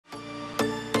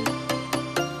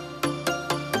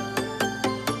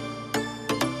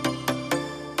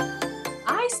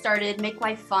started Make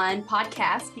Life Fun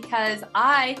podcast because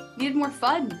I needed more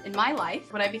fun in my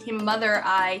life. When I became a mother,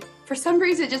 I, for some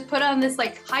reason, just put on this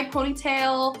like high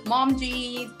ponytail, mom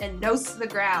jeans, and nose to the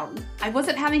ground. I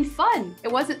wasn't having fun.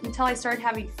 It wasn't until I started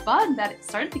having fun that it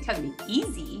started becoming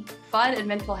easy. Fun and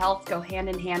mental health go hand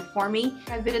in hand for me.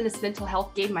 I've been in this mental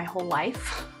health game my whole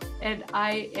life. And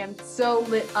I am so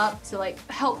lit up to like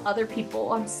help other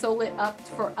people. I'm so lit up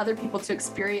for other people to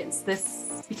experience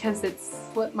this because it's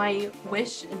what my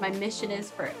wish and my mission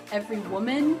is for every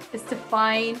woman, is to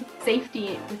find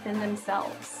safety within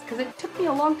themselves. Because it took me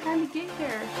a long time to get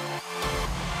here.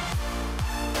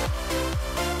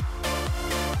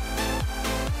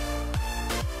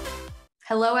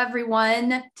 Hello,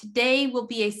 everyone. Today will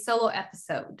be a solo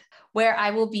episode where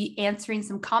I will be answering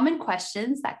some common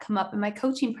questions that come up in my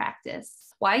coaching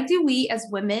practice. Why do we as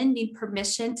women need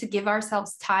permission to give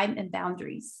ourselves time and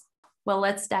boundaries? Well,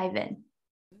 let's dive in.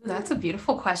 That's a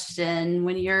beautiful question.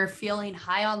 When you're feeling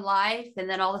high on life and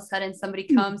then all of a sudden somebody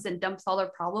comes and dumps all their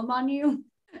problem on you.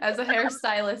 As a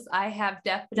hairstylist, I have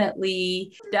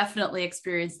definitely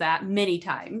experienced that many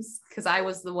times because I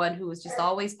was the one who was just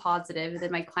always positive. And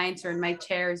then my clients are in my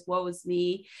chairs, woe is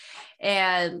me,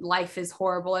 and life is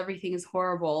horrible. Everything is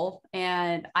horrible.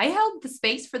 And I held the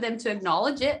space for them to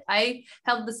acknowledge it. I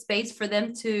held the space for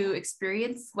them to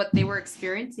experience what they were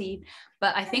experiencing.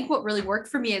 But I think what really worked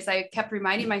for me is I kept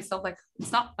reminding myself, like,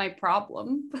 it's not my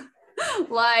problem.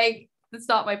 It's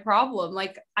not my problem.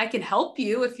 Like, I can help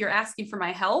you if you're asking for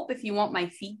my help, if you want my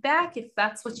feedback, if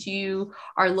that's what you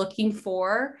are looking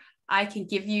for, I can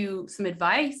give you some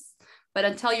advice. But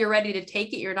until you're ready to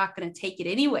take it, you're not going to take it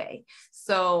anyway.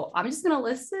 So I'm just going to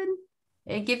listen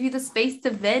and give you the space to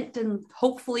vent. And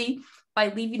hopefully by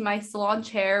leaving my salon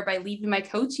chair, by leaving my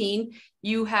coaching,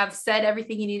 you have said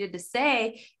everything you needed to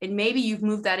say, and maybe you've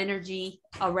moved that energy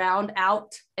around,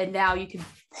 out, and now you can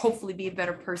hopefully be a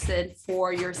better person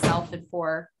for yourself and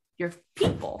for your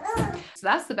people. So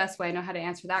that's the best way I know how to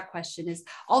answer that question. Is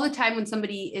all the time when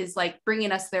somebody is like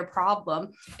bringing us their problem,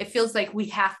 it feels like we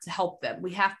have to help them.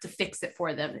 We have to fix it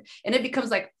for them. And it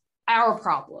becomes like our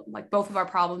problem, like both of our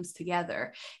problems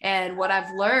together. And what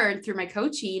I've learned through my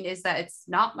coaching is that it's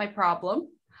not my problem.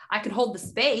 I can hold the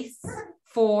space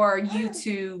for you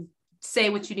to say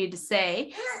what you need to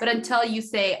say. But until you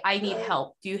say, I need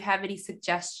help, do you have any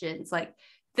suggestions? Like,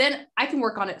 then I can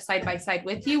work on it side by side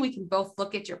with you. We can both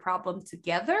look at your problem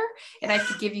together and I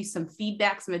can give you some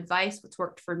feedback, some advice, what's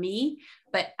worked for me.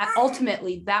 But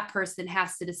ultimately that person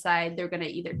has to decide they're going to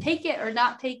either take it or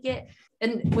not take it.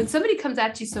 And when somebody comes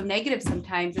at you so negative,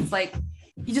 sometimes it's like,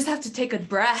 you just have to take a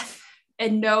breath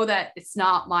and know that it's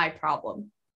not my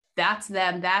problem. That's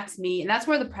them, that's me. And that's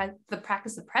where the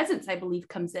practice of presence, I believe,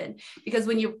 comes in. Because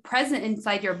when you're present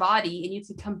inside your body and you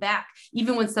can come back,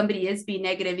 even when somebody is being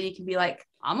negative, and you can be like,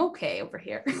 I'm okay over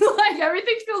here. Like,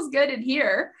 everything feels good in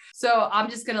here. So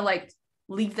I'm just going to like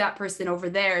leave that person over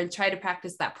there and try to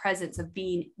practice that presence of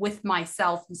being with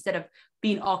myself instead of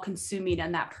being all consuming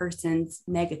on that person's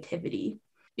negativity.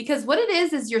 Because what it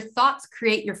is your thoughts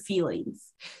create your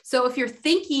feelings. So if you're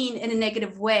thinking in a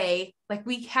negative way, like,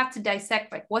 we have to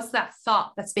dissect, like, what's that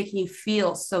thought that's making you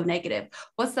feel so negative?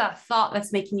 What's that thought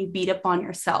that's making you beat up on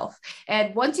yourself?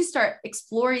 And once you start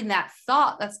exploring that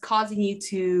thought that's causing you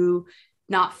to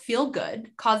not feel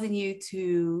good, causing you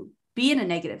to be in a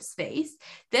negative space,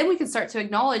 then we can start to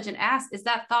acknowledge and ask, is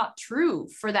that thought true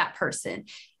for that person?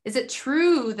 Is it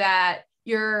true that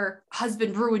your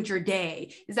husband ruined your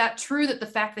day? Is that true that the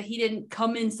fact that he didn't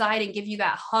come inside and give you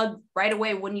that hug right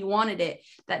away when you wanted it,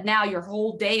 that now your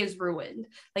whole day is ruined?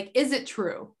 Like, is it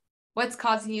true? What's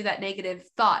causing you that negative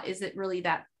thought? Is it really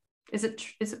that? Is it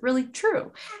really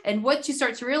true? And what you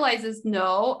start to realize is,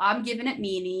 no, I'm giving it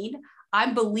meaning.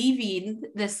 I'm believing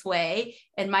this way,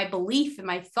 and my belief and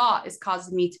my thought is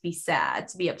causing me to be sad,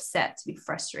 to be upset, to be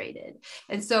frustrated.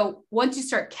 And so once you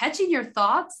start catching your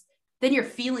thoughts, then your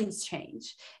feelings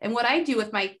change. And what I do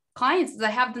with my clients is I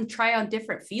have them try on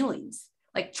different feelings.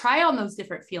 Like, try on those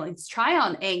different feelings, try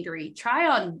on angry, try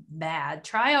on mad,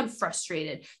 try on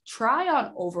frustrated, try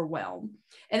on overwhelmed,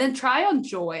 and then try on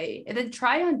joy, and then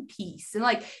try on peace. And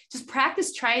like, just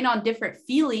practice trying on different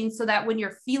feelings so that when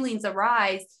your feelings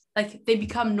arise, like, they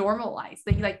become normalized.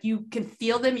 Like you can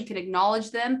feel them, you can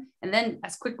acknowledge them. And then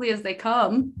as quickly as they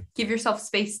come, give yourself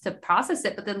space to process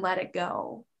it, but then let it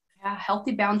go. Yeah,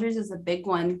 healthy boundaries is a big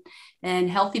one. And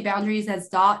healthy boundaries has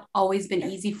not always been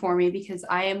easy for me because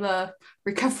I am a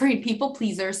recovering people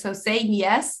pleaser. So saying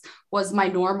yes was my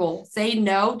normal. Saying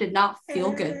no did not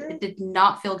feel good. It did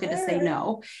not feel good to say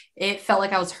no. It felt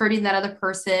like I was hurting that other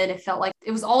person. It felt like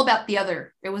it was all about the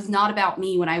other. It was not about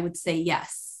me when I would say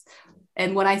yes.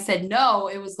 And when I said no,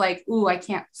 it was like, ooh, I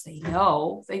can't say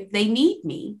no. They need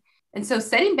me. And so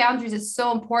setting boundaries is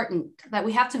so important that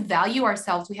we have to value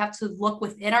ourselves. We have to look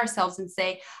within ourselves and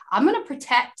say, I'm going to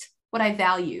protect what I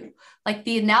value. Like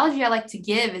the analogy I like to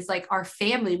give is like our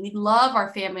family. We love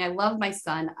our family. I love my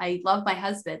son. I love my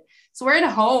husband. So we're in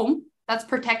a home that's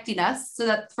protecting us so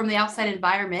that from the outside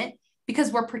environment,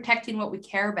 because we're protecting what we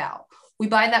care about. We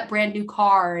buy that brand new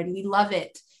car and we love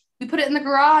it. We put it in the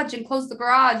garage and close the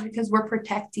garage because we're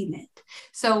protecting it.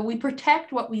 So we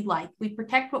protect what we like. We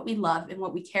protect what we love and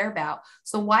what we care about.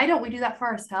 So why don't we do that for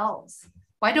ourselves?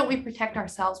 Why don't we protect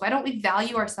ourselves? Why don't we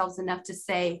value ourselves enough to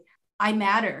say, I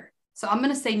matter? So I'm going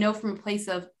to say no from a place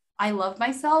of, I love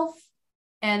myself,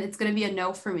 and it's going to be a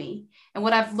no for me. And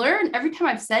what I've learned every time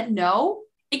I've said no,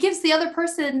 it gives the other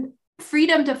person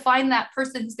freedom to find that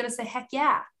person who's going to say, heck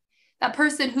yeah, that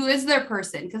person who is their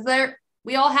person, because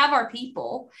we all have our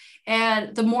people.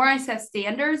 And the more I set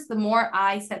standards, the more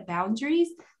I set boundaries,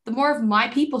 the more of my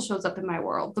people shows up in my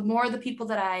world, the more the people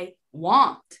that I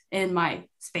want in my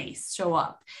space show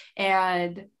up.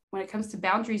 And when it comes to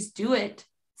boundaries, do it,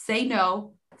 say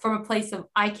no from a place of,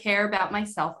 I care about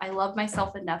myself. I love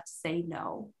myself enough to say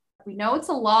no. We know it's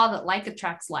a law that like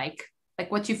attracts like. Like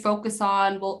what you focus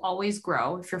on will always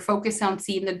grow. If you're focused on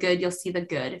seeing the good, you'll see the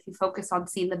good. If you focus on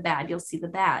seeing the bad, you'll see the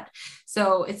bad.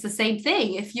 So it's the same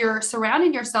thing. If you're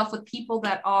surrounding yourself with people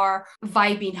that are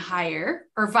vibing higher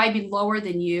or vibing lower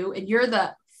than you, and you're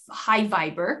the high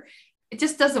viber, it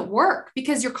just doesn't work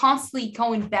because you're constantly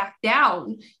going back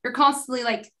down. You're constantly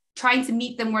like trying to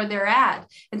meet them where they're at.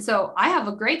 And so I have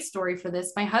a great story for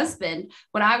this. My husband,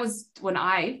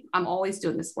 I'm always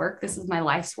doing this work. This is my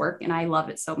life's work and I love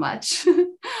it so much.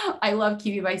 I love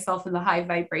keeping myself in the high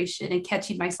vibration and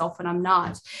catching myself when I'm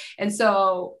not. And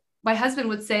so my husband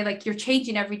would say, like, you're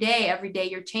changing every day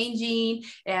you're changing,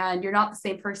 and you're not the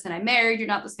same person I married. You're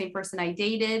not the same person I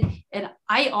dated. And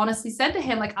I honestly said to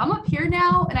him, like, I'm up here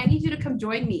now and I need you to come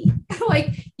join me.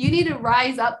 Like, you need to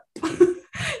rise up.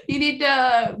 You need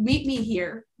to meet me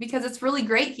here because it's really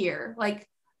great here. Like,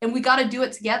 and we got to do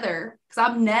it together because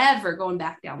I'm never going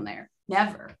back down there.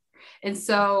 Never. And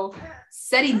so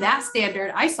setting that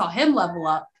standard, I saw him level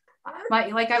up.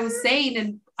 Like I was saying,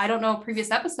 and I don't know, a previous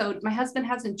episode, my husband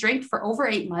hasn't drank for over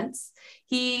 8 months.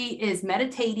 He is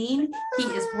meditating. He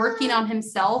is working on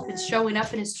himself and showing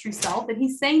up in his true self. And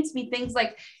he's saying to me things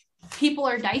like, people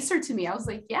are nicer to me. I was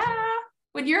like, yeah,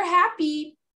 when you're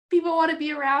happy, people want to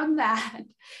be around that.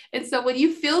 And so when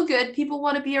you feel good, people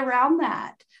want to be around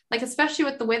that. Like, especially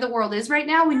with the way the world is right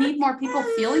now, we need more people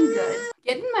feeling good.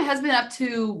 Getting my husband up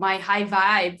to my high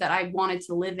vibe that I wanted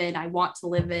to live in,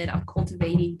 I'm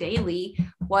cultivating daily,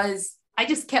 was I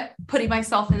just kept putting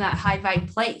myself in that high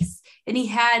vibe place. And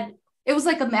it was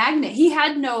like a magnet. He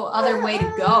had no other way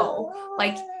to go.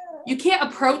 Like, you can't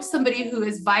approach somebody who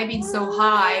is vibing so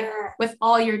high with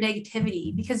all your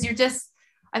negativity because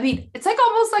it's like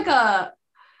almost like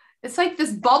it's like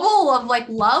this bubble of like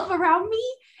love around me.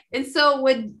 And so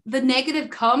when the negative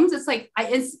comes, it's like, I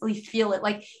instantly feel it.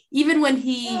 Like, even when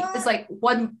he is like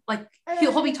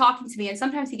he'll be talking to me and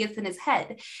sometimes he gets in his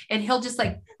head and he'll just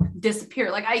like disappear.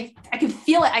 Like I can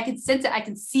feel it. I can sense it. I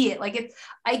can see it. Like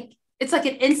it's like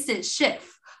an instant shift.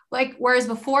 Like, whereas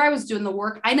before I was doing the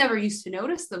work, I never used to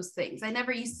notice those things. I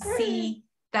never used to see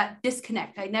that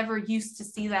disconnect. I never used to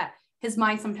see that his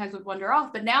mind sometimes would wander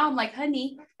off. But now I'm like,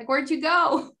 honey, like, where'd you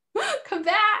go? Come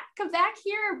back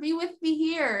here, be with me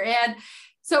here. And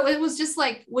so it was just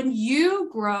like, when you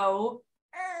grow,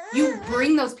 you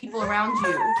bring those people around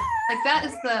you. Like, that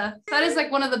is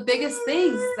like one of the biggest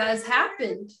things that has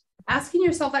happened. Asking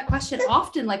yourself that question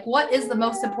often, like, what is the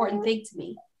most important thing to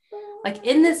me? Like,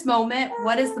 in this moment,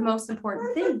 what is the most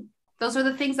important thing? Those are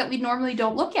the things that we normally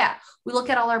don't look at. We look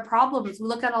at all our problems. We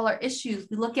look at all our issues.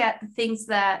 We look at the things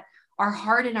that are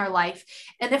hard in our life.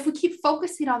 And if we keep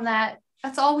focusing on that,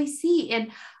 that's all we see.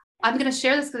 And I'm going to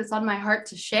share this because it's on my heart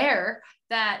to share,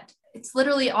 that it's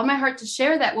literally on my heart to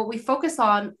share that what we focus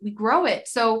on, we grow it.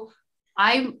 So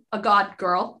I'm a God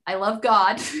girl. I love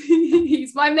God.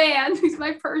 He's my man. He's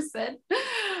my person.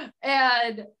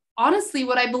 And honestly,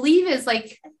 what I believe is,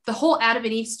 like, the whole Adam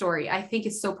and Eve story, I think,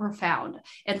 is so profound.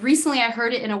 And recently I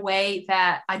heard it in a way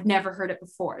that I'd never heard it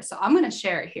before. So I'm going to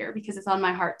share it here because it's on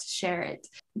my heart to share it.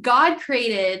 God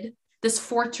created this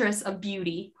fortress of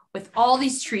beauty with all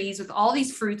these trees, with all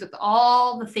these fruits, with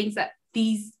all the things that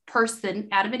these person,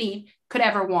 Adam and Eve, could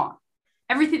ever want.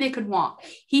 Everything they could want.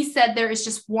 He said there is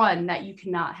just one that you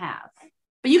cannot have,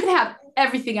 but you can have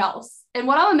everything else. And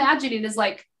what I'm imagining is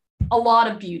like a lot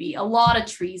of beauty, a lot of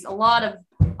trees, a lot of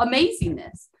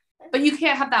amazingness, but you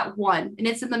can't have that one, and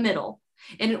it's in the middle.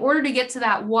 And in order to get to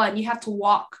that one, you have to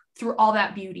walk through all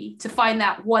that beauty to find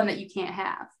that one that you can't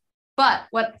have. But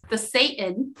what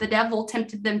the devil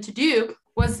tempted them to do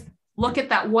was look at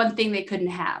that one thing they couldn't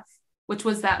have, which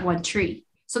was that one tree.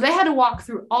 So they had to walk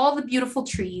through all the beautiful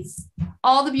trees,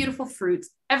 all the beautiful fruits,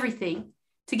 everything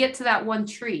to get to that one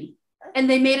tree. And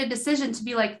they made a decision to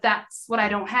be like, that's what I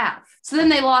don't have. So then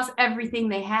they lost everything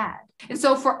they had. And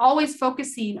so if we're always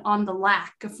focusing on the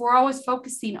lack, if we're always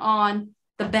focusing on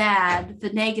the bad,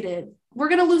 the negative, we're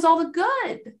going to lose all the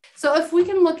good. So if we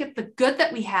can look at the good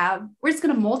that we have, we're just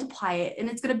going to multiply it and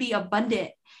it's going to be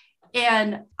abundant.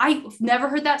 And I've never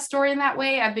heard that story in that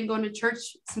way. I've been going to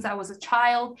church since I was a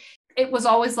child. It was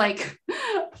always like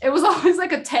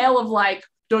a tale of like,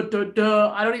 duh, duh,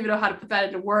 duh. I don't even know how to put that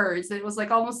into words. It was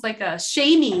like almost like a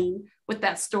shaming with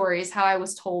that story is how I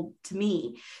was told to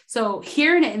me. So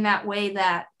hearing it in that way,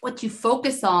 that what you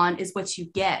focus on is what you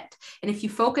get. And if you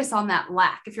focus on that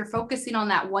lack, if you're focusing on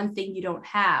that one thing you don't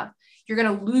have, you're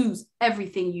going to lose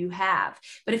everything you have.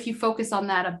 But if you focus on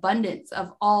that abundance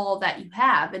of all that you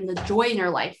have and the joy in your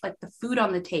life, like the food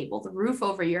on the table, the roof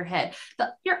over your head,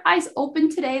 your eyes open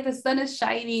today, the sun is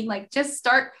shining, like just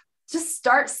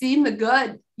start seeing the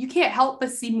good. You can't help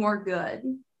but see more good.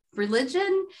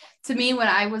 Religion, to me, when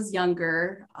I was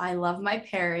younger, I love my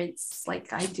parents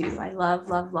like I do. I love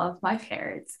my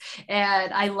parents.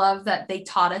 And I love that they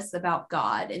taught us about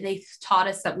God and they taught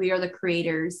us that we are the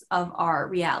creators of our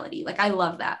reality. Like, I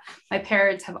love that. My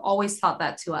parents have always taught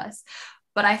that to us.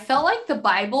 But I felt like the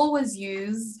Bible was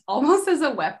used almost as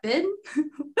a weapon,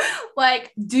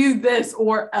 like, do this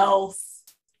or else.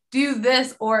 Do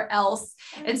this or else.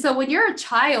 And so when you're a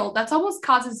child, that's almost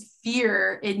causes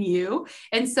fear in you.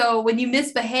 And so when you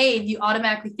misbehave, you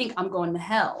automatically think I'm going to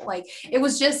hell. Like, it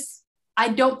was just, I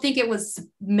don't think it was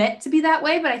meant to be that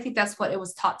way, but I think that's what it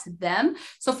was taught to them.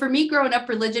 So for me, growing up,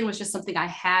 religion was just something I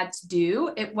had to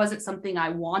do. It wasn't something I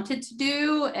wanted to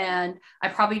do. And I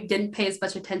probably didn't pay as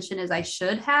much attention as I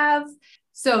should have.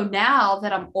 So now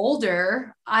that I'm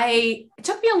older, it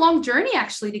took me a long journey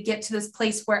actually to get to this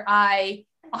place where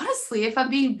honestly, if I'm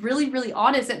being really, really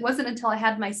honest, it wasn't until I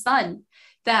had my son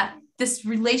that this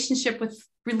relationship with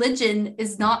religion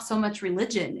is not so much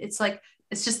religion. It's like,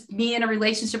 it's just me in a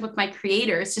relationship with my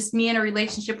creator. It's just me in a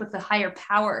relationship with a higher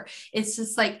power. It's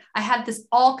just like, I had this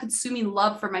all-consuming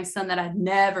love for my son that I'd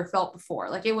never felt before.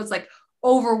 Like, it was like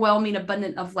overwhelming,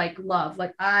 abundant of like love.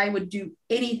 Like, I would do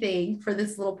anything for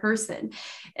this little person.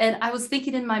 And I was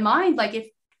thinking in my mind, like,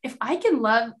 if I can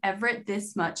love Everett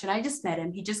this much, and I just met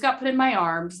him, he just got put in my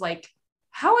arms, like,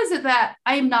 how is it that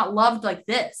I am not loved like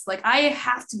this? Like, I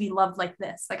have to be loved like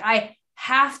this. Like, I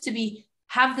have to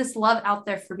have this love out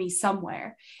there for me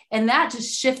somewhere. And that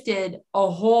just shifted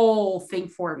a whole thing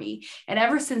for me. And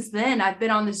ever since then, I've been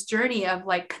on this journey of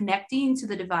like connecting to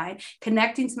the divine,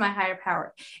 connecting to my higher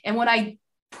power. And when I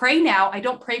pray now, I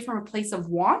don't pray from a place of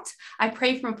want. I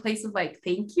pray from a place of like,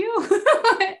 thank you.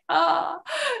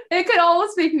 It could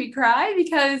almost make me cry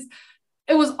because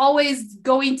it was always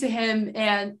going to him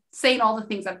and saying all the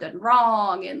things I've done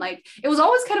wrong. And like, it was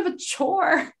always kind of a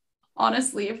chore,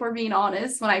 honestly, if we're being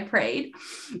honest, when I prayed.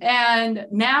 And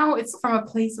now it's from a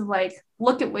place of like,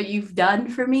 look at what you've done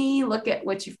for me. Look at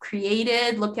what you've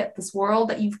created. Look at this world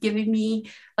that you've given me.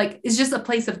 Like, it's just a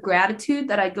place of gratitude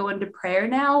that I go into prayer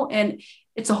now. And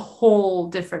it's a whole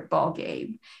different ball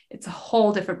game. It's a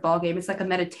whole different ball game. It's like a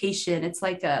meditation. It's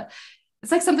like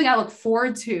something I look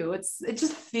forward to. It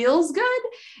just feels good.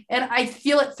 And I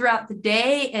feel it throughout the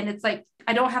day. And it's like,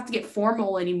 I don't have to get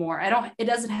formal anymore. It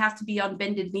doesn't have to be on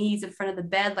bended knees in front of the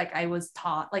bed like I was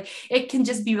taught. Like, it can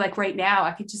just be like right now,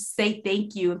 I could just say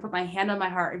thank you and put my hand on my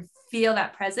heart and feel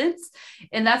that presence.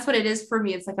 And that's what it is for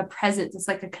me. It's like a presence. It's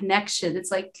like a connection.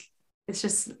 It's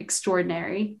just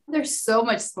extraordinary. There's so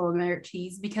much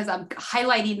similarities because I'm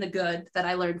highlighting the good that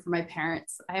I learned from my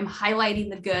parents. I'm highlighting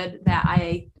the good that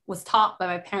I was taught by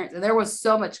my parents. And there was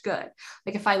so much good.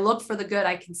 Like, if I look for the good,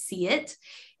 I can see it.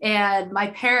 And my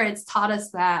parents taught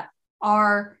us that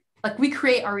we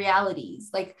create our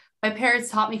realities. Like, my parents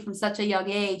taught me from such a young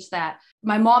age that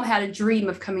my mom had a dream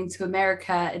of coming to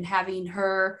America and having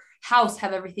her house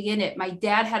have everything in it. My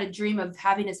dad had a dream of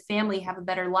having his family have a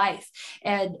better life,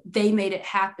 and they made it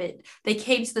happen. They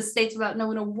came to the States without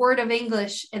knowing a word of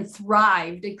English and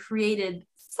thrived and created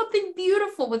something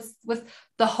beautiful with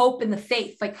the hope and the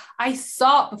faith. Like, I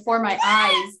saw it before my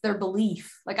eyes, their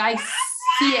belief. Like, I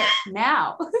see it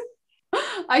now.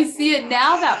 I see it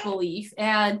now, that belief.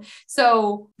 And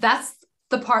so that's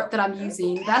the part that I'm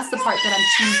using. That's the part that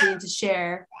I'm choosing to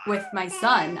share with my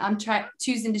son. I'm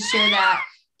choosing to share that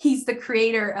he's the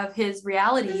creator of his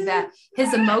reality, that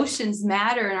his emotions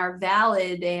matter and are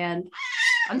valid. And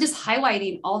I'm just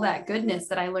highlighting all that goodness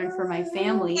that I learned from my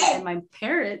family and my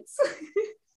parents.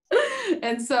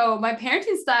 And so my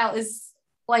parenting style is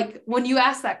like, when you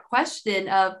ask that question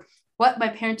of what my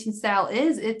parenting style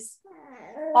is, it's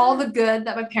all the good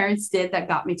that my parents did that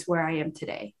got me to where I am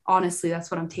today. Honestly,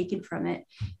 that's what I'm taking from it,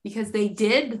 because they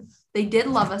did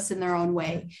love us in their own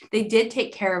way. They did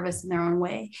take care of us in their own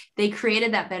way. They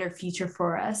created that better future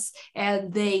for us.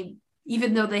 And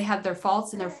even though they have their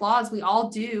faults and their flaws, we all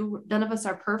do. None of us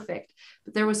are perfect,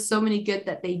 but there was so many good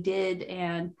that they did.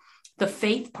 And the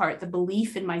faith part, the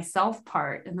belief in myself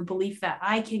part, and the belief that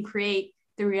I can create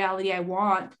the reality I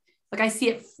want. Like, I see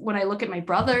it when I look at my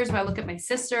brothers, when I look at my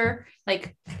sister,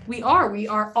 like we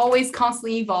are always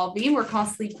constantly evolving. We're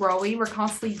constantly growing. We're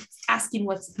constantly asking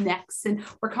what's next. And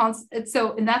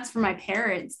and that's for my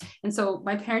parents. And so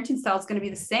my parenting style is going to be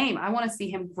the same. I want to see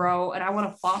him grow, and I want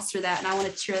to foster that, and I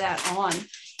want to cheer that on.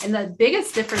 And the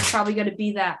biggest difference is probably going to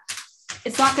be that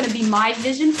it's not going to be my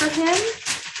vision for him.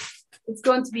 It's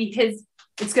going to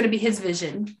be his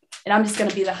vision. And I'm just going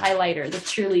to be the highlighter, the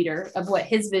cheerleader of what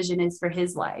his vision is for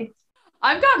his life.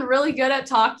 I've gotten really good at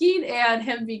talking and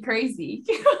him be crazy.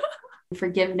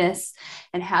 Forgiveness,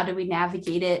 and how do we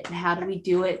navigate it, and how do we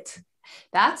do it?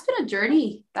 That's been a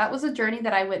journey. That was a journey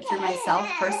that I went through myself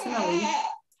personally.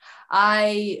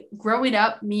 Growing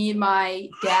up, me and my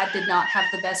dad did not have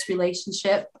the best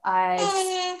relationship. I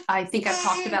think I've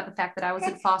talked about the fact that I was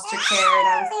in foster care and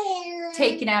I was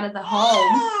taken out of the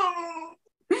home.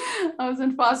 I was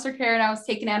in foster care and I was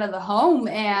taken out of the home,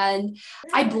 and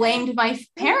I blamed my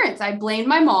parents. I blamed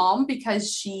my mom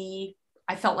because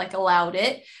I felt like allowed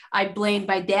it. I blamed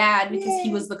my dad because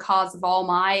he was the cause of all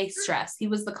my stress. He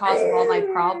was the cause of all my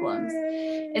problems.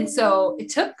 And so it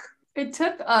took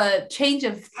a change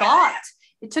of thought.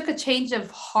 It took a change of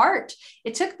heart.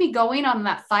 It took me going on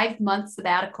that 5-month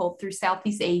sabbatical through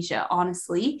Southeast Asia,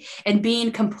 honestly, and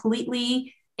being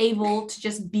completely able to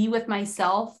just be with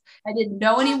myself. I didn't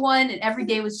know anyone, and every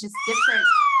day was just different,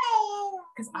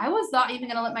 because I was not even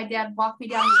going to let my dad walk me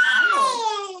down the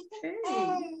aisle.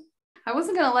 Okay. I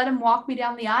wasn't going to let him walk me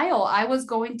down the aisle. I was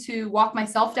going to walk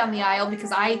myself down the aisle,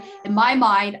 because in my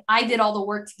mind, I did all the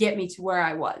work to get me to where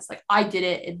I was. Like, I did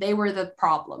it, and they were the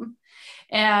problem.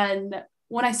 And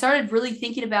when I started really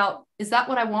thinking about, is that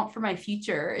what I want for my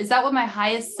future? Is that what my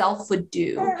highest self would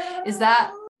do? Is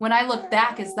that, when I look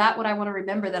back, is that what I want to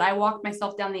remember, that I walked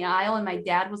myself down the aisle and my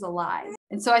dad was alive?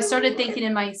 And so I started thinking to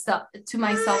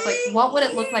myself, like, what would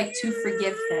it look like to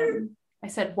forgive him? I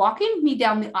said, walking me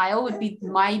down the aisle would be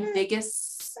my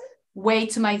biggest way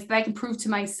that I can prove to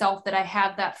myself that I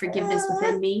have that forgiveness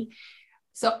within me.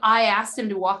 So I asked him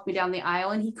to walk me down the aisle,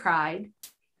 and he cried.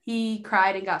 He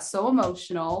cried and got so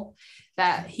emotional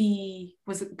that I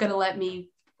was going to let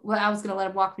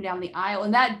him walk me down the aisle.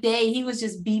 And that day he was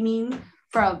just beaming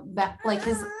from that, like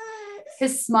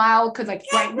his smile could like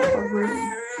brighten up a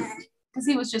room, because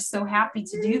he was just so happy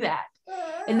to do that.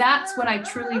 And that's when I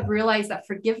truly realized that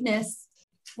forgiveness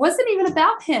wasn't even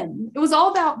about him. It was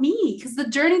all about me, because the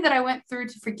journey that I went through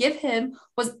to forgive him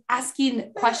was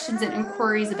asking questions and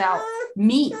inquiries about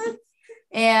me.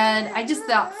 And I just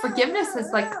thought forgiveness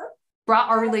has like brought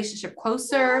our relationship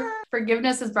closer.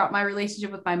 Forgiveness has brought my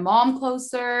relationship with my mom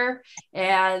closer.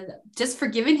 And just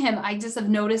forgiving him, I just have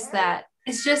noticed that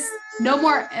it's just no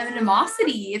more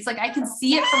animosity. It's like I can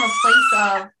see it from a place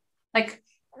of like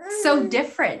so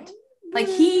different. Like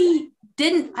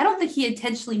I don't think he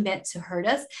intentionally meant to hurt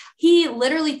us. He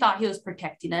literally thought he was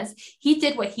protecting us. He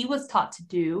did what he was taught to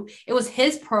do. It was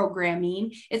his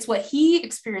programming. It's what he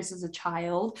experienced as a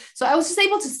child. So I was just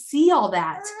able to see all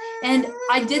that. And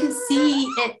I didn't see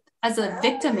it as a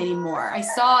victim anymore. I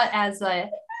saw it as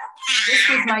this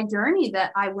was my journey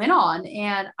that I went on,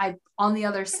 and I'm on the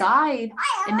other side,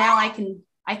 and now I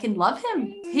can love him.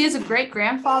 He is a great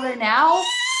grandfather now,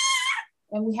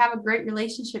 and we have a great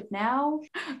relationship now.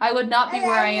 I would not be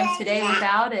where I am today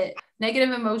without it. Negative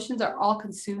emotions are all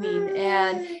consuming,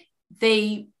 and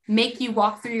they make you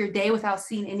walk through your day without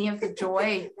seeing any of the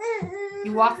joy.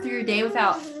 You walk through your day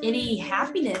without any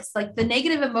happiness. Like the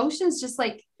negative emotions, just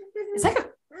like, it's like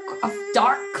a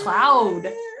dark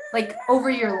cloud like over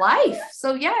your life.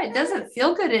 So yeah, it doesn't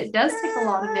feel good. It does take a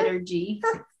lot of energy.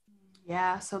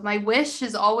 Yeah. So my wish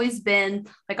has always been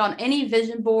like on any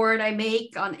vision board I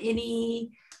make, on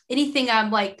anything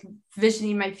I'm like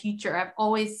visioning my future, I've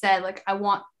always said like, I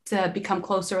want to become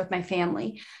closer with my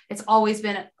family. It's always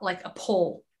been like a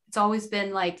pull. It's always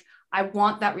been like, I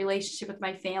want that relationship with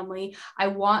my family. I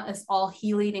want us all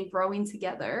healing and growing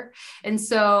together. And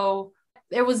so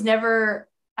there was never,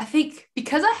 I think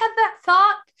because I had that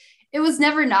thought, it was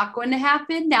never not going to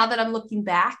happen. Now that I'm looking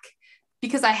back,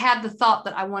 because I had the thought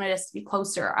that I wanted us to be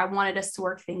closer. I wanted us to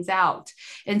work things out.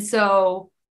 And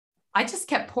so I just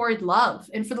kept pouring love.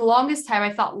 And for the longest time,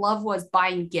 I thought love was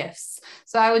buying gifts.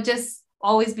 So I would just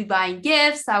always be buying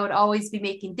gifts. I would always be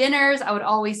making dinners. I would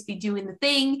always be doing the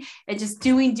thing and just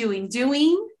doing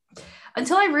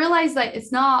until I realized that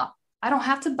it's not, I don't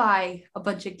have to buy a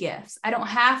bunch of gifts. I don't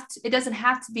have to, it doesn't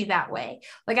have to be that way.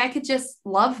 Like I could just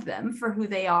love them for who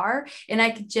they are and I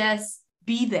could just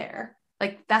be there.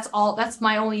 Like that's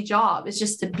my only job is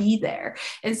just to be there.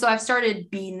 And so I've started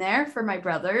being there for my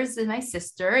brothers and my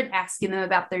sister and asking them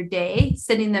about their day,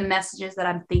 sending them messages that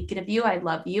I'm thinking of you. I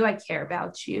love you. I care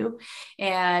about you.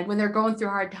 And when they're going through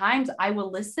hard times, I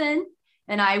will listen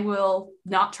and I will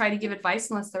not try to give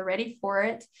advice unless they're ready for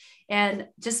it. And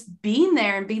just being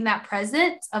there and being that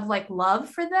present of like love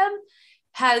for them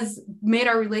has made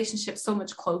our relationship so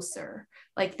much closer.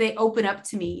 Like they open up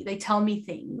to me, they tell me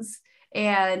things,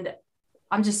 and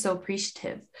I'm just so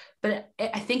appreciative. But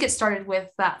I think it started with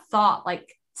that thought,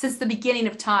 like since the beginning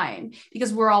of time,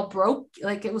 because we're all broke,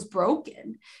 like it was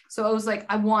broken. So it was like,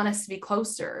 I want us to be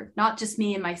closer, not just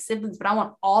me and my siblings, but I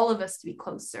want all of us to be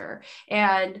closer.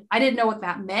 And I didn't know what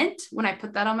that meant when I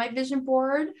put that on my vision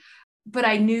board, but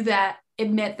I knew that it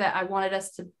meant that I wanted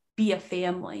us to be a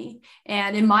family.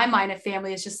 And in my mind, a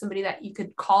family is just somebody that you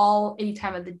could call any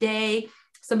time of the day,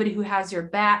 somebody who has your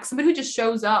back, somebody who just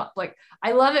shows up. Like,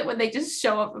 I love it when they just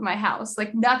show up at my house.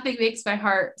 Like nothing makes my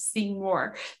heart sing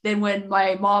more than when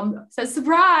my mom says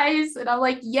surprise. And I'm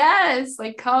like, yes,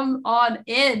 like come on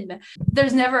in.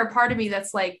 There's never a part of me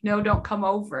that's like, no, don't come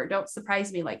over. Don't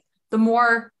surprise me. Like the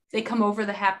more they come over,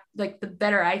 the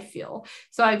better I feel.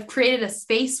 So I've created a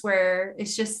space where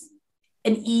it's just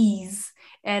an ease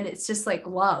and it's just like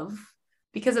love,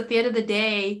 because at the end of the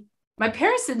day, my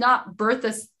parents did not birth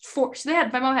us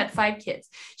my mom had 5 kids.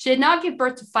 She did not give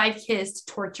birth to 5 kids to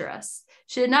torture us.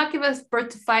 She did not give us birth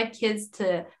to 5 kids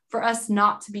for us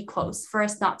not to be close, for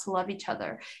us not to love each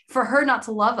other, for her not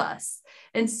to love us.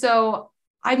 And so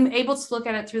I'm able to look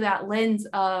at it through that lens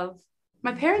of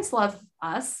my parents love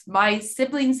us, my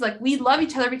siblings, like we love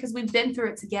each other because we've been through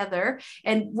it together.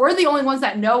 And we're the only ones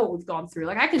that know what we've gone through.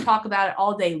 Like I can talk about it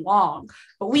all day long,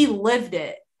 but we lived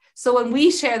it. So when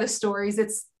we share the stories,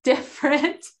 it's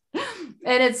different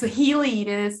and it's healing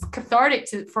and it's cathartic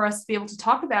for us to be able to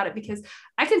talk about it, because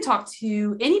I can talk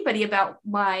to anybody about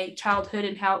my childhood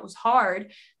and how it was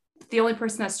hard. The only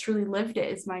person that's truly lived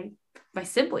it is my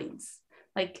siblings.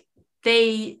 Like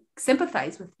they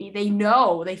sympathize with me. They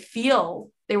know, they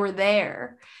feel, they were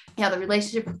there. Yeah, the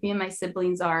relationship with me and my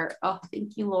siblings are, oh,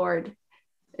 thank you, Lord.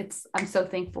 I'm so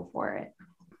thankful for it.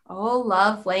 Oh,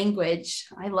 love language.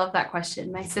 I love that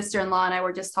question. My sister-in-law and I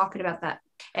were just talking about that.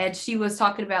 And she was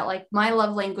talking about like my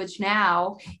love language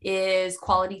now is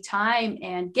quality time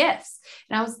and gifts.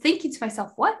 And I was thinking to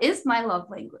myself, what is my love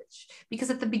language? Because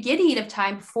at the beginning of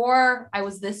time, before I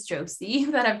was this Jocey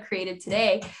that I've created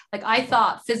today, like I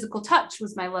thought physical touch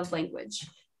was my love language.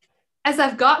 As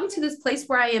I've gotten to this place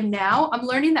where I am now, I'm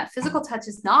learning that physical touch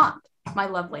is not my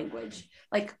love language.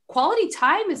 Like quality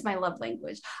time is my love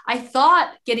language. I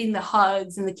thought getting the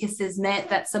hugs and the kisses meant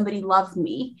that somebody loved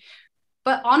me.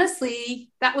 But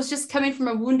honestly, that was just coming from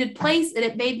a wounded place, and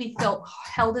it made me feel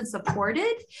held and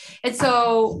supported. And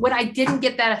so when I didn't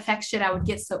get that affection, I would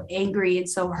get so angry and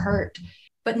so hurt.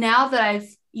 But now that I've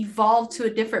evolved to a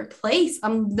different place,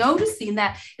 I'm noticing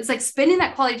that it's like spending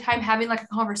that quality time, having like a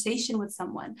conversation with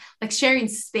someone, like sharing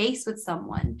space with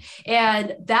someone.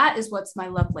 And that is what's my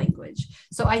love language.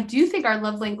 So I do think our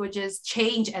love languages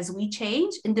change as we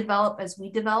change and develop as we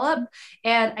develop.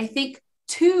 And I think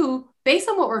too, based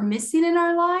on what we're missing in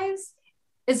our lives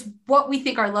is what we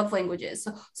think our love language is.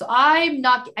 So I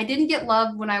didn't get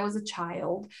love when I was a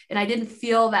child, and I didn't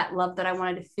feel that love that I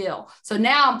wanted to feel. So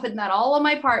now I'm putting that all on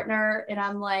my partner, and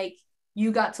I'm like,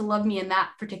 you got to love me in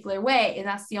that particular way. And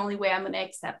that's the only way I'm going to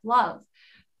accept love.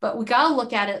 But we got to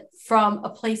look at it from a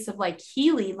place of like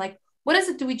healing. Like, what is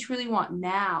it do we truly want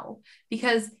now?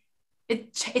 Because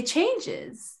it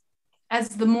changes. As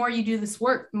the more you do this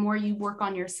work, the more you work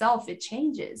on yourself, it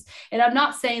changes. And I'm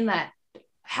not saying that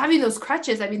having those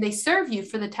crutches, I mean, they serve you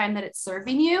for the time that it's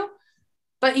serving you,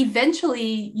 but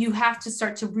eventually you have to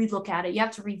start to relook at it. You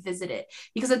have to revisit it,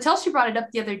 because until she brought it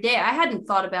up the other day, I hadn't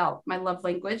thought about my love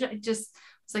language. I just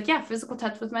was like, yeah, physical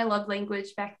touch was my love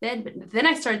language back then. But then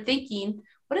I started thinking,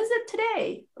 what is it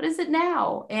today? What is it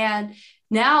now? And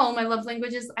now my love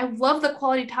language is, I love the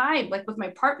quality time, like with my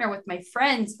partner, with my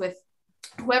friends, with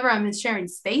whoever I'm sharing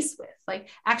space with, like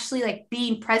actually like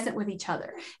being present with each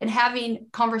other and having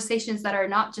conversations that are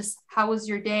not just, how was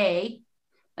your day?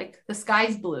 like the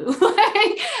sky's blue,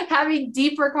 like having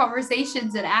deeper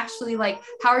conversations and actually like,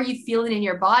 how are you feeling in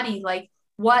your body? Like,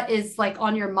 what is like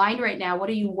on your mind right now? What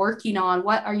are you working on?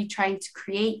 What are you trying to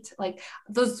create? Like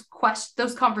those questions,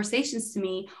 those conversations to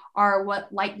me are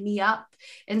what light me up.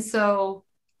 And so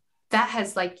that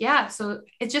has like, yeah, so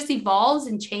it just evolves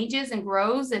and changes and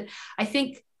grows. And I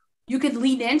think you could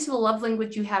lean into the love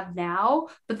language you have now,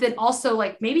 but then also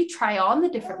like maybe try on the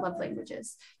different love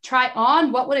languages. Try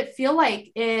on, what would it feel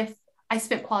like if I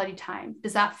spent quality time?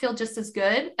 Does that feel just as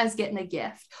good as getting a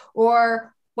gift?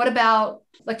 Or what about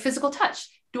like physical touch?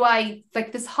 Do I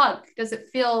like this hug? Does it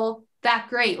feel that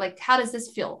great? Like, how does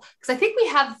this feel? Because I think we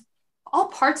have, all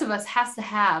parts of us has to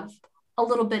have a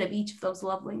little bit of each of those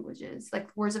love languages. Like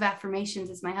words of affirmations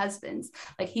is my husband's.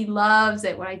 Like he loves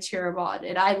it when I cheer him on,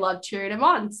 and I love cheering him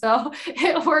on. So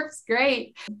it works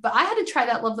great. But I had to try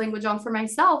that love language on for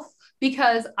myself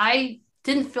because I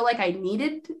didn't feel like I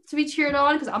needed to be cheered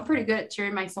on, because I'm pretty good at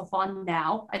cheering myself on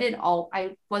now.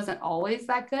 I wasn't always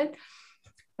that good,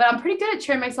 but I'm pretty good at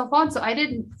cheering myself on. So I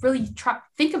didn't really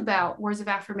think about words of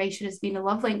affirmation as being a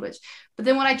love language. But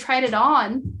then when I tried it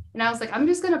on and I was like, I'm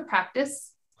just going to practice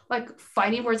like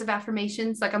finding words of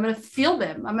affirmations. Like I'm going to feel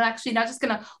them. I'm actually not just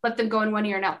going to let them go in one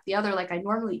ear and out the other like I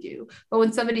normally do. But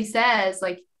when somebody says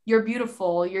like, you're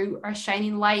beautiful, you are a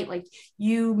shining light, like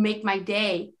you make my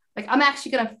day, like I'm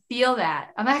actually going to feel that.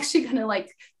 I'm actually going to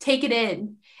like take it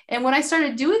in. And when I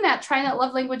started doing that, trying that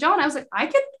love language on, I was like, I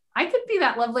could be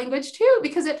that love language too,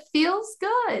 because it feels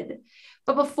good.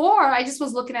 But before, I just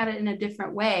was looking at it in a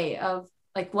different way of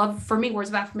like love. For me, words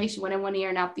of affirmation went in one ear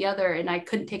and out the other, and I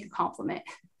couldn't take a compliment.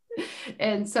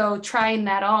 And so trying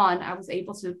that on, I was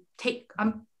able to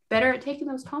I'm better at taking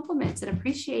those compliments and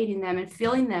appreciating them and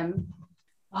feeling them.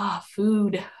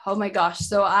 Food. Oh my gosh.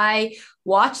 So I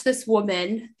watched this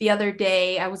woman the other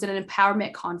day. I was at an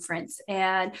empowerment conference,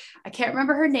 and I can't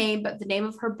remember her name, but the name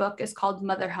of her book is called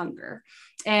Mother Hunger.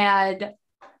 And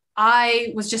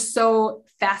I was just so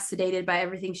fascinated by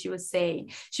everything she was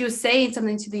saying. She was saying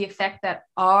something to the effect that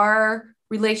our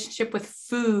relationship with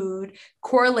food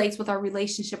correlates with our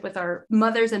relationship with our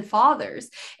mothers and fathers.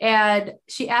 And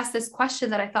she asked this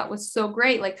question that I thought was so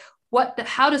great. Like,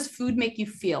 how does food make you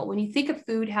feel? When you think of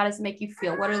food, how does it make you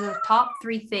feel? What are the top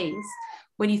 3 things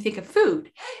when you think of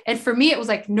food? And for me, it was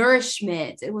like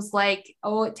nourishment. It was like,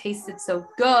 oh, it tasted so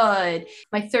good.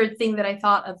 My third thing that I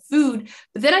thought of food.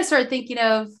 But then I started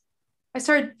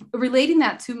relating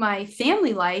that to my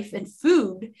family life and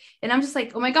food. And I'm just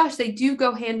like, oh my gosh, they do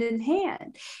go hand in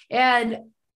hand. And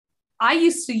I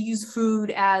used to use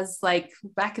food as like,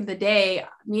 back in the day,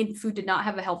 me and food did not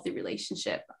have a healthy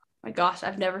relationship. My gosh,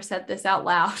 I've never said this out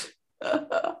loud.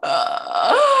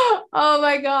 Oh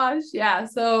my gosh. Yeah.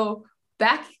 So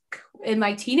back in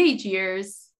my teenage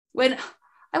years, when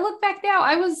I look back now,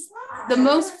 I was the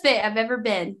most fit I've ever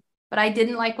been, but I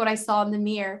didn't like what I saw in the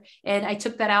mirror, and I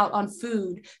took that out on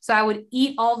food. So I would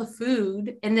eat all the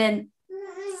food and then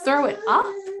throw it up.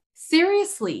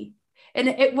 Seriously. And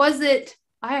I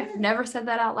have never said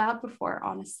that out loud before,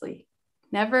 honestly.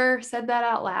 Never said that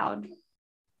out loud,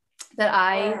 that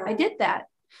I did that.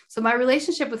 So my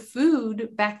relationship with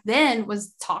food back then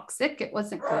was toxic. It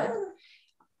wasn't good.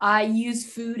 I used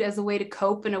food as a way to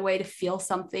cope and a way to feel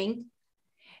something.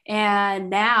 And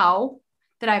now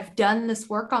that I've done this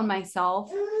work on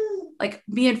myself, like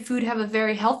me and food have a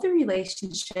very healthy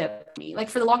relationship. Like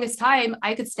for the longest time,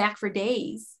 I could snack for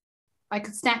days.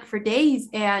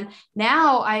 And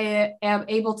now I am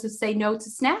able to say no to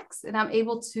snacks, and I'm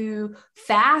able to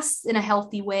fast in a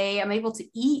healthy way. I'm able to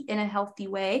eat in a healthy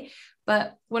way.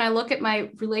 But when I look at my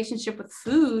relationship with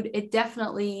food, it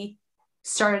definitely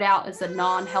started out as a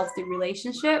non-healthy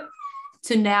relationship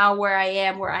to now where I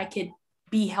am, where I could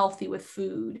be healthy with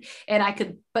food.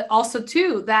 And but also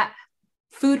too, that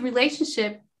food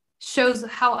relationship shows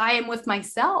how I am with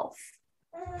myself,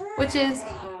 which is,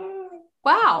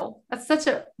 wow, that's such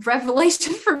a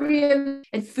revelation for me.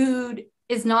 And food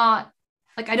is not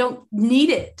like, I don't need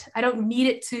it. I don't need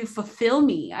it to fulfill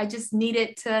me. I just need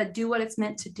it to do what it's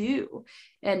meant to do.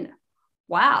 And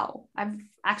wow, I've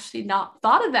actually not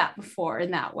thought of that before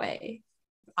in that way.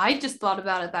 I just thought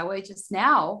about it that way just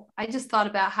now. I just thought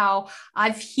about how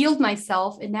I've healed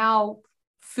myself, and now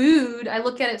food, I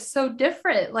look at it so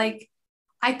different. Like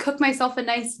I cook myself a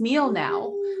nice meal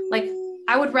now. Like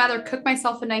I would rather cook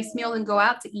myself a nice meal than go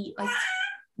out to eat. Like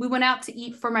we went out to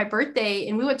eat for my birthday,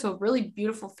 and we went to a really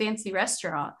beautiful, fancy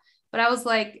restaurant. But I was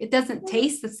like, it doesn't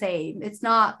taste the same. It's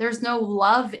not, there's no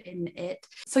love in it.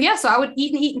 So yeah, so I would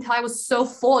eat and eat until I was so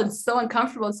full and so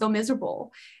uncomfortable and so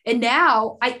miserable. And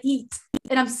now I eat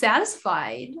and I'm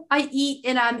satisfied. I eat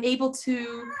and I'm able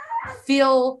to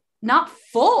feel not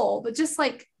full, but just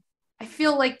like, I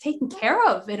feel like taken care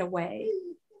of in a way.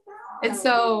 And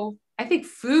so I think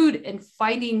food and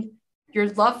finding your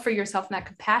love for yourself and that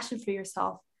compassion for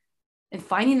yourself and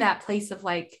finding that place of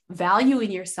like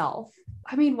valuing yourself.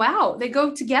 I mean, wow, they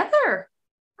go together.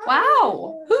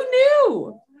 Wow. Who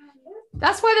knew?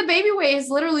 That's why the baby weight has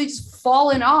literally just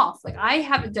fallen off. Like I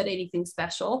haven't done anything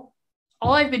special.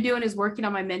 All I've been doing is working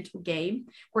on my mental game,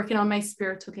 working on my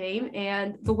spiritual game.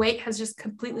 And the weight has just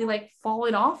completely like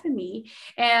fallen off in me.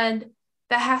 And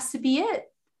that has to be it.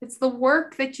 It's the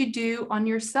work that you do on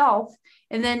yourself.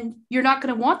 And then you're not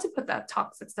going to want to put that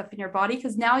toxic stuff in your body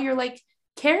because now you're like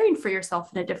caring for yourself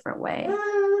in a different way.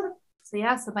 So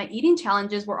yeah, so my eating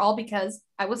challenges were all because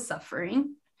I was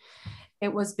suffering.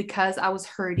 It was because I was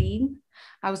hurting.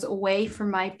 I was away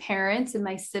from my parents and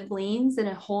my siblings in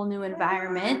a whole new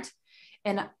environment.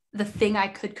 And the thing I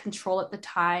could control at the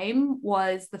time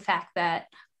was the fact that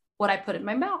what I put in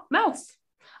my mouth,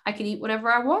 I could eat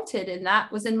whatever I wanted. And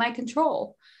that was in my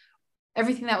control.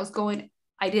 Everything that was going,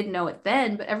 I didn't know it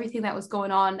then, but everything that was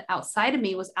going on outside of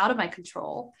me was out of my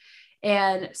control.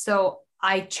 And so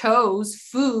I chose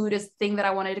food as the thing that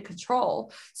I wanted to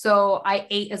control. So I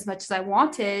ate as much as I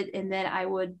wanted, and then I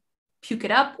would puke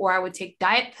it up, or I would take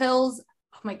diet pills.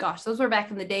 Oh my gosh, those were back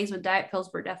in the days when diet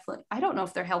pills were definitely, I don't know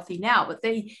if they're healthy now, but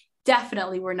they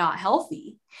definitely were not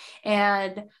healthy.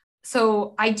 And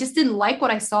so I just didn't like what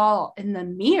I saw in the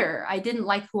mirror. I didn't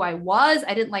like who I was.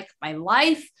 I didn't like my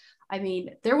life. I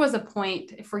mean, there was a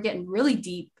point, if we're getting really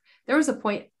deep, there was a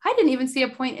point, I didn't even see a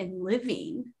point in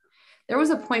living. There was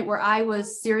a point where I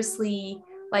was seriously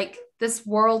like, this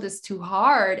world is too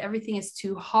hard. Everything is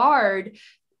too hard.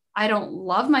 I don't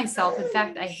love myself. In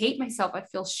fact, I hate myself. I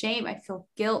feel shame. I feel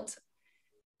guilt.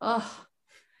 Ugh.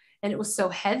 And it was so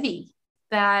heavy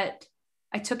that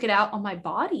I took it out on my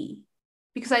body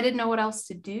because I didn't know what else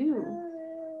to do.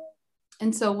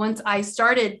 And so once I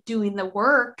started doing the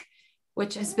work,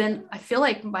 which has been, I feel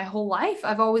like my whole life,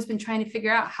 I've always been trying to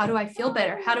figure out, how do I feel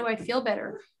better? How do I feel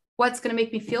better? What's going to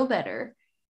make me feel better?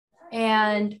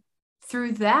 And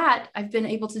through that, I've been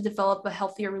able to develop a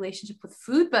healthier relationship with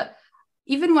food. But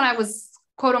even when I was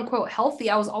quote unquote healthy,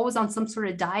 I was always on some sort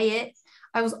of diet.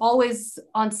 I was always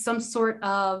on some sort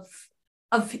of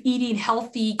eating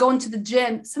healthy, going to the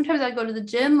gym. Sometimes I go to the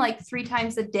gym like 3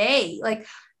 times a day. Like,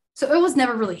 so it was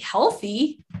never really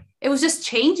healthy. It was just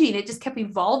changing. It just kept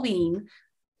evolving.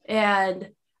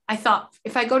 And I thought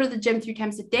if I go to the gym 3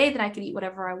 times a day, then I could eat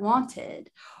whatever I wanted.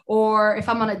 Or if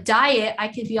I'm on a diet, I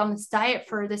could be on this diet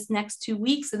for this next 2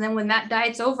 weeks. And then when that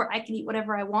diet's over, I can eat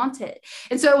whatever I wanted.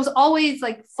 And so it was always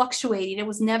like fluctuating. It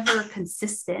was never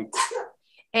consistent.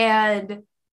 And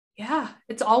yeah,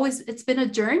 it's been a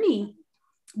journey.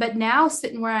 But now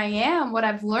sitting where I am, what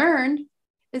I've learned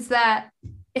is that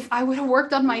if I would have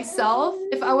worked on myself,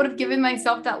 if I would have given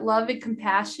myself that love and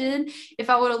compassion, if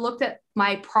I would have looked at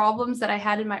my problems that I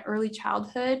had in my early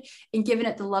childhood and given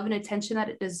it the love and attention that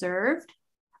it deserved,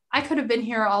 I could have been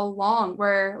here all along,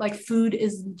 where like food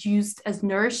is used as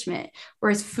nourishment,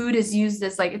 whereas food is used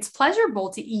as like, it's pleasurable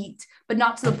to eat, but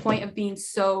not to the point of being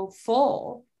so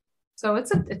full. So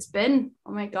it's been,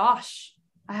 oh my gosh,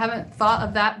 I haven't thought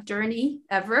of that journey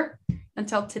ever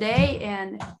until today.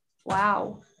 And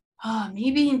wow.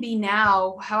 Maybe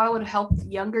now how I would have helped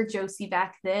younger Jocey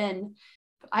back then.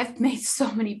 I've made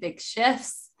so many big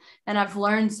shifts and I've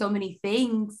learned so many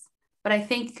things, but I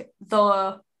think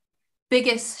the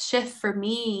biggest shift for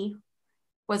me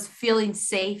was feeling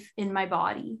safe in my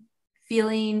body,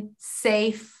 feeling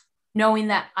safe knowing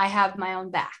that I have my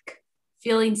own back,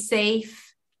 feeling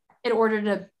safe in order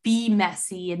to be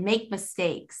messy and make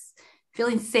mistakes,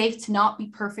 feeling safe to not be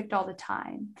perfect all the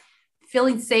time,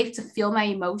 feeling safe to feel my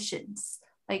emotions.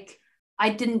 Like I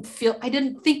didn't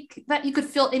think that you could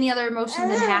feel any other emotion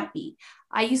than happy.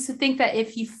 I used to think that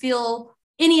if you feel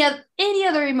any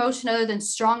other emotion other than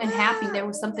strong and happy, there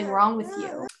was something wrong with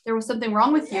you. There was something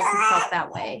wrong with you if you felt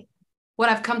that way. What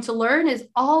I've come to learn is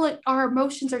all our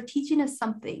emotions are teaching us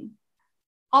something.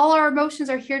 All our emotions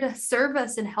are here to serve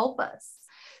us and help us.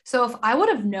 So if I would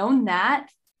have known that,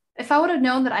 if I would have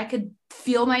known that I could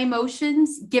feel my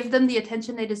emotions, give them the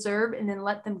attention they deserve, and then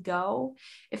let them go.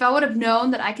 If I would have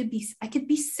known that I could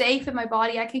be safe in my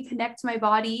body, I could connect to my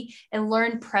body and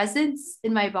learn presence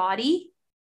in my body,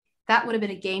 that would have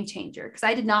been a game changer, because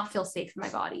I did not feel safe in my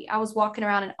body. I was walking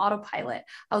around in autopilot.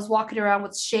 I was walking around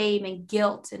with shame and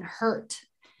guilt and hurt.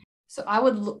 So I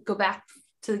would go back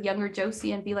to the younger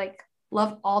Jocey and be like,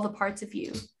 love all the parts of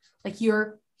you. Like,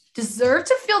 you deserve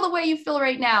to feel the way you feel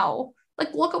right now.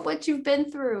 Like, look at what you've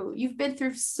been through. You've been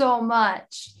through so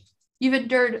much. You've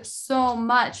endured so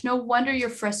much. No wonder you're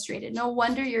frustrated. No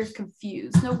wonder you're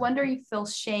confused. No wonder you feel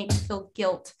shame, you feel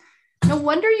guilt. No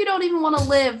wonder you don't even want to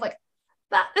live. Like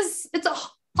it's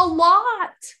a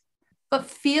lot. But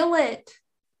feel it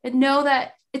and know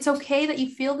that it's okay that you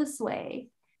feel this way.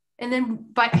 And then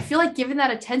I feel like giving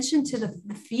that attention to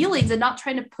the feelings and not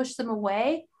trying to push them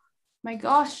away, my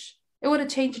gosh, it would have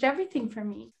changed everything for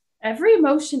me. Every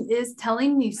emotion is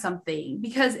telling you something,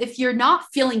 because if you're not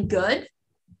feeling good,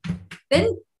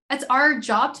 then it's our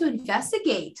job to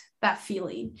investigate that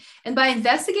feeling. And by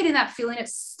investigating that feeling, it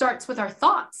starts with our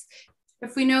thoughts.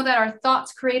 If we know that our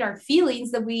thoughts create our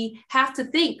feelings, then we have to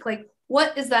think like,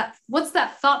 what's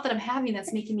that thought that I'm having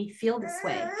that's making me feel this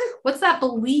way? What's that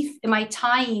belief am I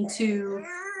tying to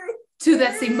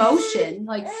this emotion?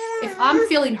 Like if I'm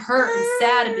feeling hurt and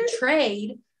sad and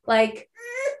betrayed, like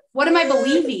what am I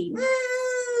believing?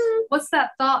 What's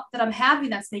that thought that I'm having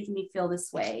that's making me feel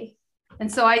this way?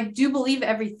 And so I do believe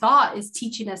every thought is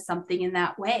teaching us something in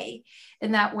that way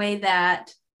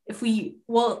that if we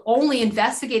will only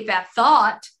investigate that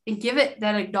thought and give it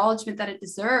that acknowledgement that it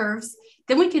deserves,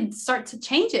 then we can start to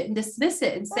change it and dismiss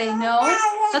it and say, no,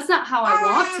 that's not how I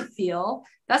want to feel.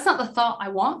 That's not the thought I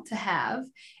want to have.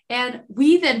 And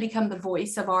we then become the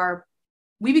voice of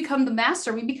we become the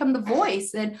master, we become the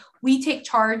voice, and we take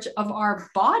charge of our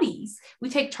bodies. We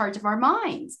take charge of our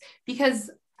minds, because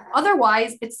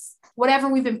otherwise it's whatever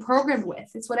we've been programmed with.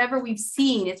 It's whatever we've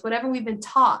seen. It's whatever we've been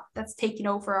taught that's taking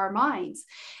over our minds.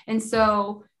 And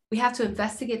so we have to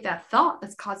investigate that thought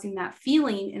that's causing that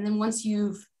feeling. And then once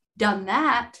you've done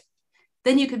that,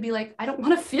 then you could be like, I don't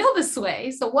want to feel this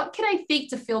way. So what can I think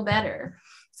to feel better?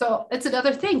 So it's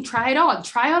another thing. Try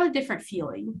on a different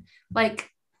feeling. But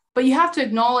you have to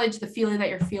acknowledge the feeling that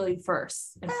you're feeling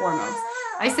first and foremost.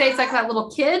 I say it's like that little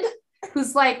kid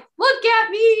who's like, look at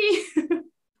me.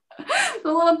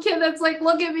 The little kid that's like,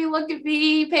 look at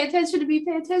me, pay attention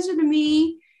to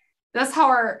me. That's how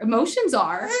our emotions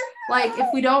are. Like if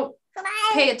we don't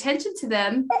pay attention to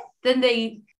them, then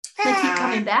they keep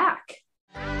coming back.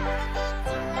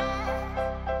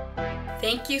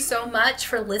 Thank you so much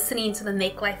for listening to the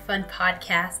Make Life Fun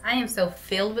podcast. I am so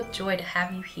filled with joy to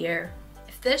have you here.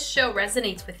 If this show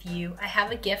resonates with you, I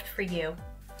have a gift for you.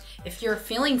 If you're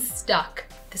feeling stuck,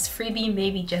 this freebie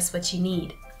may be just what you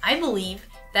need. I believe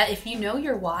that if you know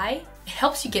your why, it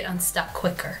helps you get unstuck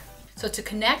quicker. So to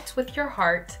connect with your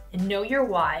heart and know your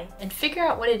why and figure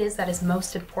out what it is that is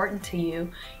most important to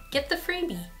you, get the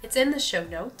freebie. It's in the show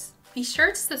notes. Be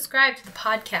sure to subscribe to the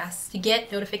podcast to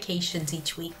get notifications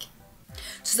each week.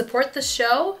 To support the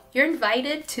show, you're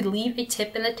invited to leave a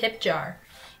tip in the tip jar.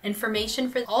 Information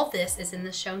for all this is in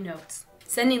the show notes.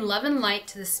 Sending love and light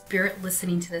to the spirit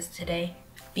listening to this today.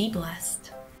 Be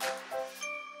blessed.